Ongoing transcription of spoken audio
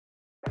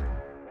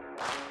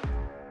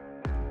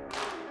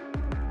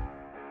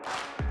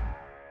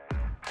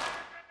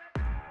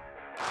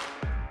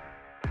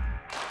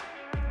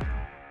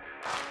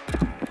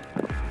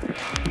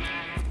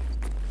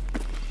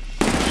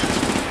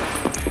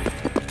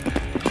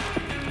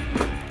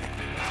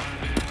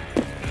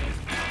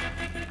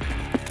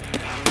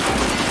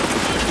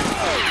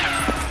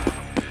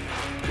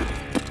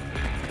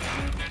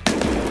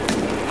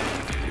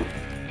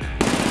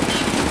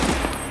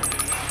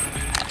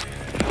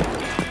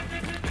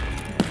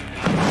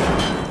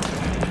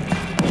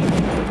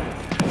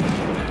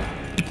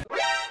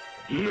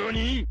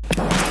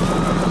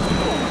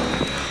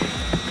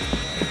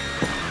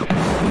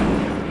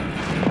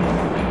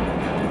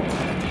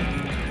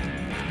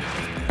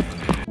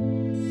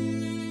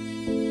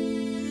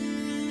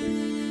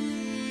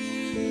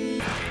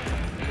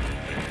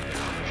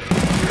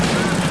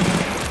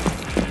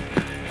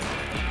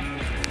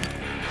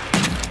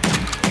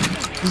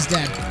He's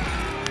dead.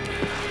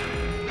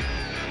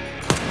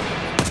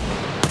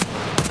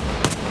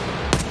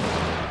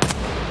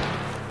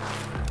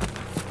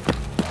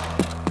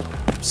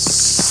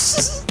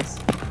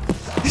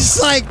 It's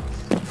like,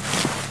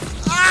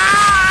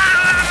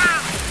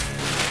 ah!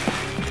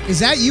 Is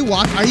that you?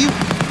 Are you?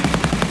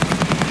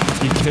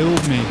 He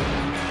killed me.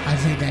 I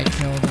think I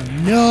killed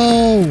him.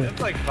 No. There's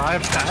like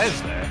 5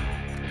 guys there.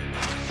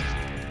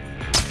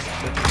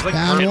 Like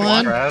Down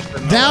one.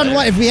 Down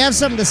one. If we have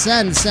something to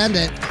send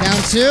it.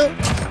 Down 2.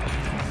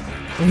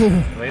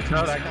 Ooh. Wait,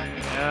 no, that guy.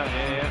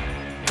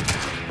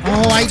 Yeah.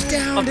 Oh, I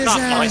downed his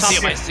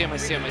ass. I see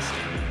him.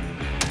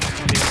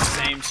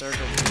 Same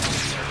circle.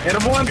 Hit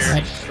him once.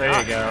 Right.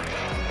 There you go.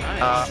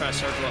 I'm trying to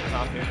circle up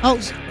top here. Oh,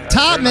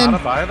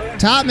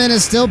 Topman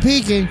is still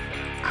peeking.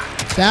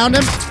 Downed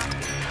him.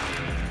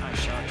 Nice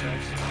shot,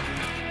 Trace.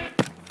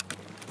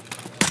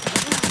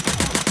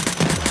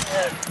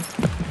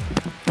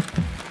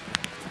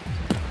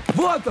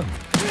 Вот он!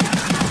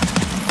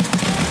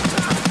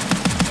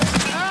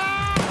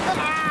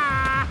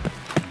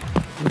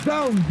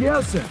 Куда он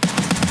делся?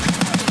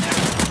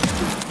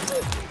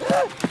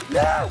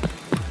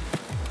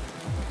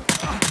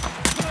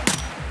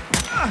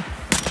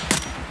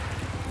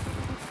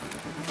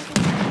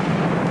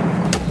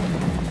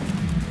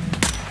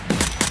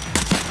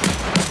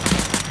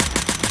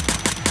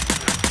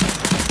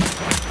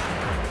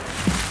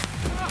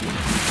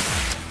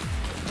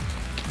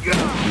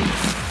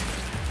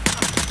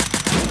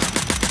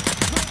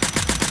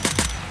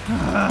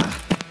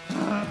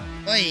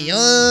 Wait,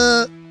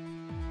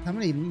 how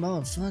many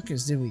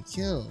motherfuckers did we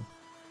kill?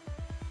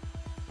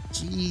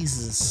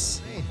 Jesus.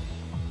 Hey,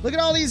 look at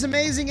all these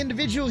amazing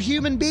individual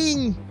human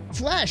being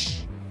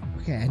flesh.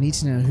 Okay, I need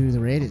to know who the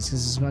raid is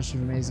because there's a bunch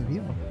of amazing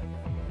people.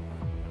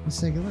 Let's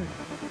take a look.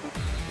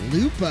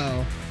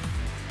 Lupo.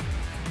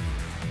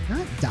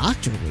 Not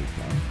Dr.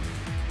 Lupo.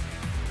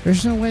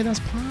 There's no way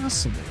that's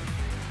possible.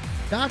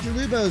 Dr.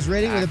 Lupo is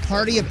raiding with a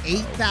party of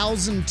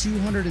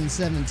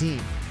 8,217.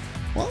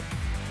 Well,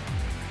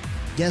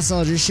 guess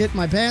I'll just shit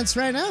my pants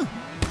right now.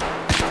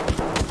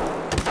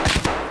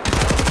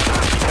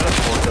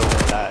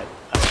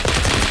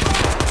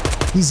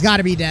 He's got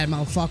to be dead,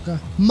 motherfucker.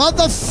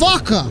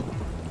 Motherfucker!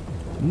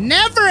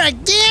 Never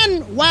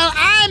again while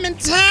I'm in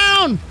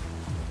town!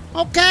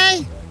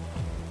 Okay?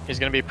 He's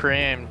gonna be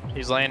pre-aimed.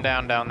 He's laying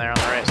down there on the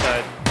right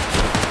side.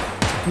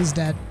 He's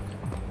dead.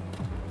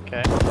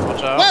 Okay,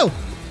 watch out. Whoa!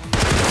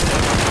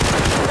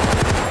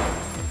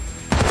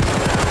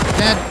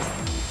 Dead.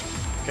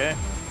 Okay.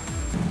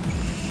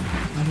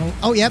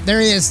 Oh, yep,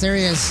 there he is. There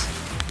he is.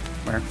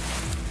 Where?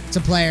 It's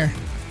a player.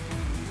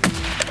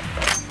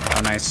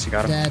 Oh, nice. You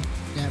got him. Dead.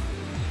 Yep.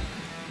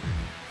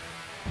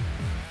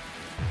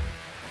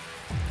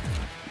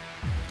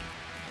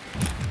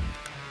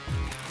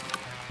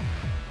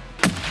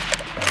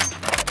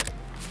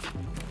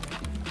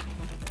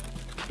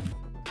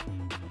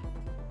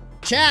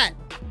 Chat,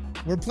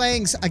 we're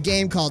playing a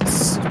game called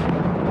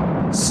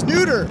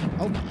Snooter.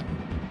 Oh,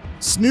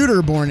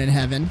 Snooter Born in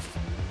Heaven.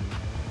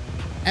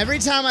 Every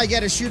time I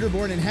get a Shooter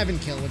Born in Heaven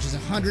kill, which is a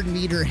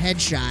 100-meter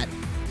headshot,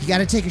 you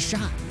gotta take a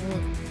shot.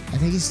 I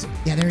think he's...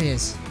 Yeah, there he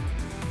is.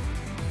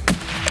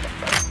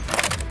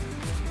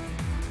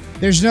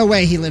 There's no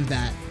way he lived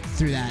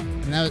through that.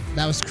 And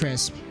that was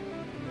crisp.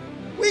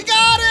 We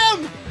got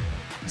him!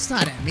 It's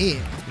not at me.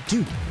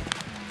 Dude.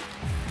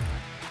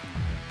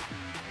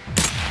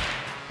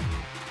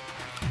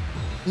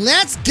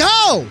 Let's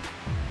go!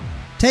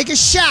 Take a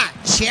shot,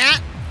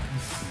 chat.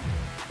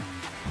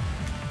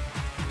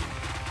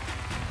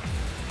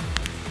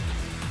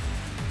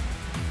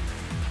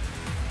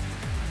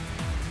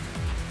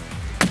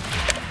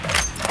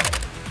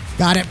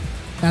 Got it.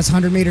 That's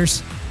 100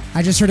 meters.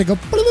 I just heard it go.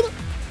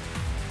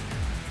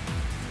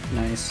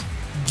 Nice.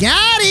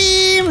 Got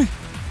him!